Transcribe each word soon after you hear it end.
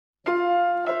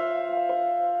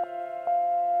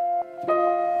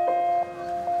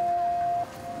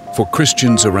For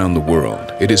Christians around the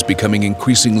world, it is becoming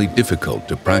increasingly difficult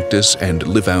to practice and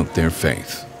live out their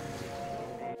faith.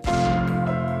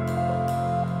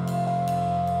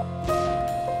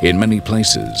 In many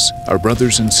places, our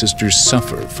brothers and sisters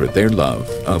suffer for their love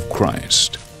of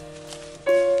Christ.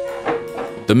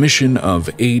 The mission of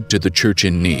Aid to the Church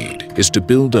in Need is to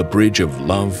build a bridge of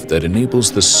love that enables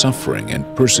the suffering and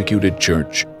persecuted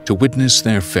church to witness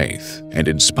their faith and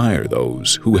inspire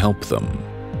those who help them.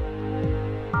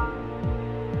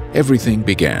 Everything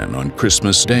began on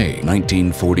Christmas Day,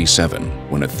 1947,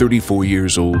 when a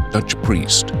 34-year-old Dutch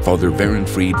priest, Father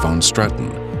Werenfried van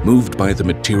Straten, moved by the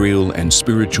material and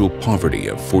spiritual poverty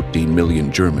of 14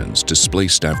 million Germans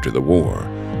displaced after the war,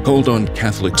 called on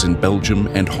Catholics in Belgium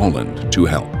and Holland to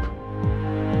help.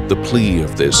 The plea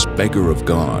of this beggar of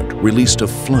God released a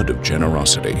flood of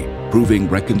generosity, proving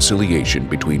reconciliation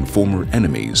between former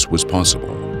enemies was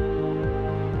possible.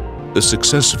 The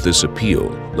success of this appeal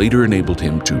later enabled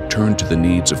him to turn to the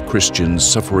needs of Christians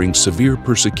suffering severe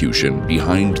persecution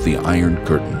behind the Iron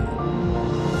Curtain.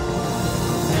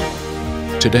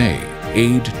 Today,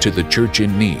 Aid to the Church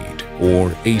in Need,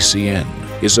 or ACN,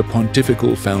 is a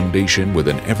pontifical foundation with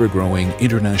an ever-growing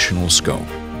international scope,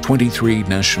 23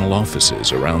 national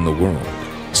offices around the world,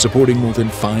 supporting more than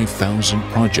 5,000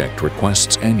 project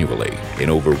requests annually in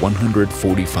over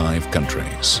 145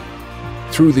 countries.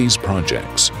 Through these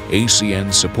projects,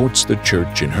 ACN supports the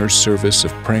Church in her service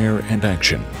of prayer and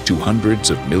action to hundreds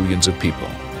of millions of people,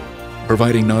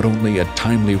 providing not only a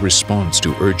timely response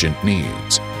to urgent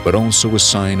needs, but also a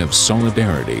sign of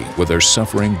solidarity with our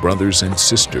suffering brothers and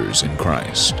sisters in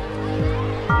Christ.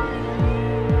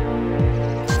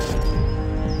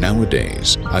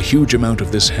 Nowadays, a huge amount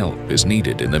of this help is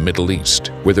needed in the Middle East,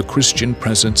 where the Christian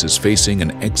presence is facing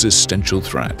an existential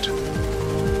threat.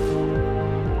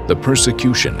 The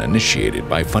persecution initiated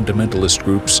by fundamentalist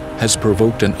groups has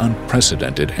provoked an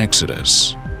unprecedented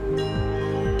exodus.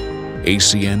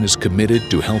 ACN is committed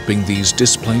to helping these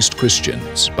displaced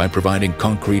Christians by providing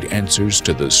concrete answers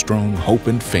to the strong hope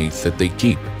and faith that they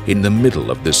keep in the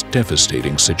middle of this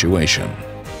devastating situation.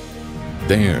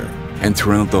 There, and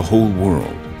throughout the whole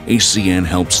world, ACN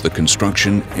helps the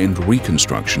construction and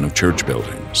reconstruction of church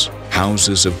buildings,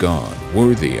 houses of God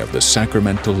worthy of the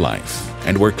sacramental life,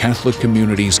 and where Catholic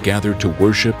communities gather to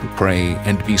worship, pray,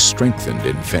 and be strengthened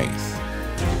in faith.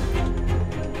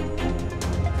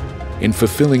 In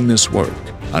fulfilling this work,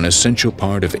 an essential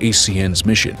part of ACN's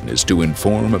mission is to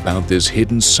inform about this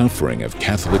hidden suffering of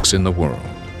Catholics in the world.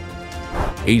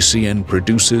 ACN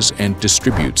produces and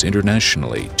distributes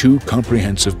internationally 2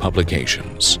 comprehensive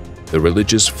publications: The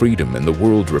Religious Freedom in the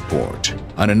World Report,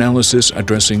 an analysis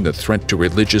addressing the threat to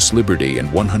religious liberty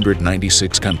in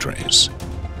 196 countries,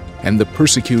 and The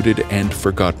Persecuted and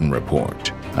Forgotten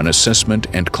Report, an assessment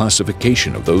and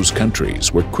classification of those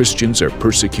countries where Christians are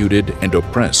persecuted and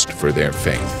oppressed for their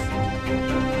faith.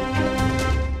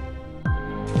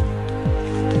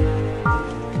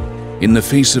 In the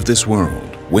face of this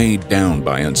world, weighed down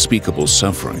by unspeakable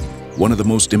suffering, one of the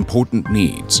most important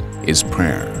needs is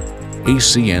prayer.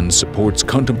 ACN supports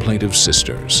contemplative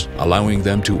sisters, allowing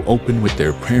them to open with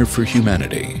their prayer for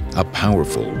humanity, a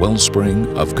powerful wellspring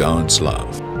of God's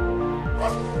love.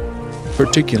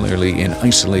 Particularly in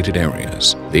isolated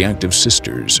areas, the active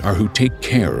sisters are who take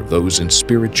care of those in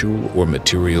spiritual or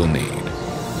material need.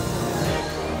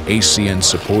 ACN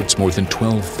supports more than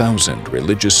 12,000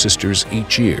 religious sisters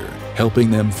each year,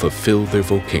 helping them fulfill their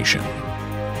vocation.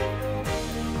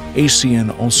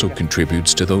 ACN also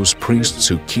contributes to those priests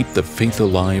who keep the faith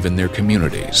alive in their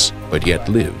communities, but yet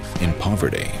live in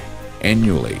poverty.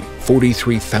 Annually,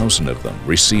 43,000 of them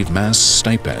receive Mass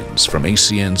stipends from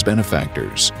ACN's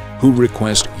benefactors, who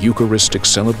request Eucharistic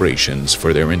celebrations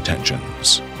for their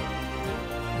intentions.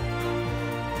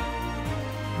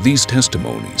 These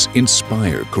testimonies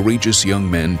inspire courageous young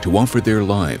men to offer their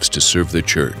lives to serve the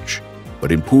Church.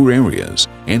 But in poor areas,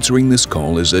 answering this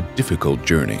call is a difficult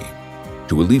journey.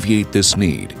 To alleviate this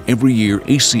need, every year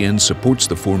ACN supports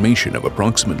the formation of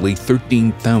approximately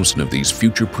 13,000 of these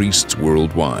future priests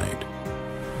worldwide.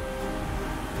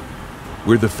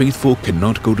 Where the faithful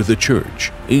cannot go to the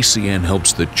Church, ACN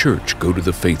helps the Church go to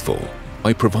the faithful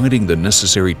by providing the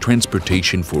necessary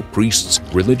transportation for priests,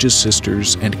 religious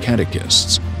sisters, and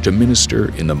catechists to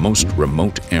minister in the most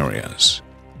remote areas.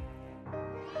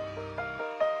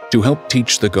 To help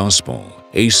teach the Gospel,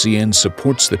 ACN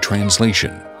supports the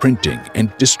translation, printing,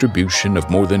 and distribution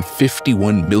of more than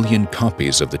 51 million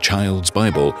copies of the Child's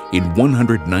Bible in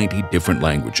 190 different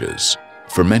languages.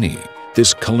 For many,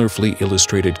 this colorfully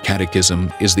illustrated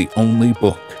catechism is the only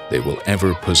book they will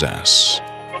ever possess.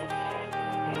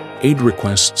 Aid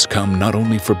requests come not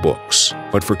only for books,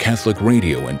 but for Catholic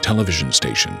radio and television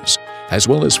stations, as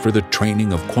well as for the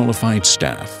training of qualified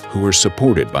staff who are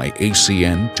supported by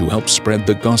ACN to help spread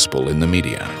the gospel in the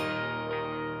media.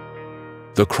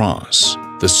 The cross,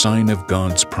 the sign of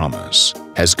God's promise,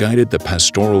 has guided the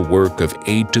pastoral work of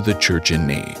aid to the church in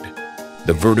need.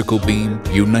 The vertical beam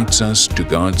unites us to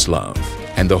God's love,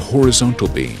 and the horizontal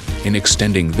beam in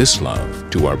extending this love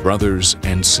to our brothers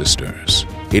and sisters.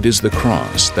 It is the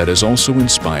cross that has also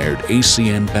inspired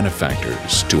ACN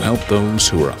benefactors to help those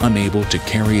who are unable to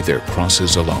carry their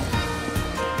crosses alone.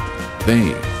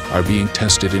 They are being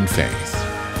tested in faith.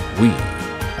 We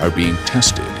are being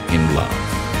tested in love.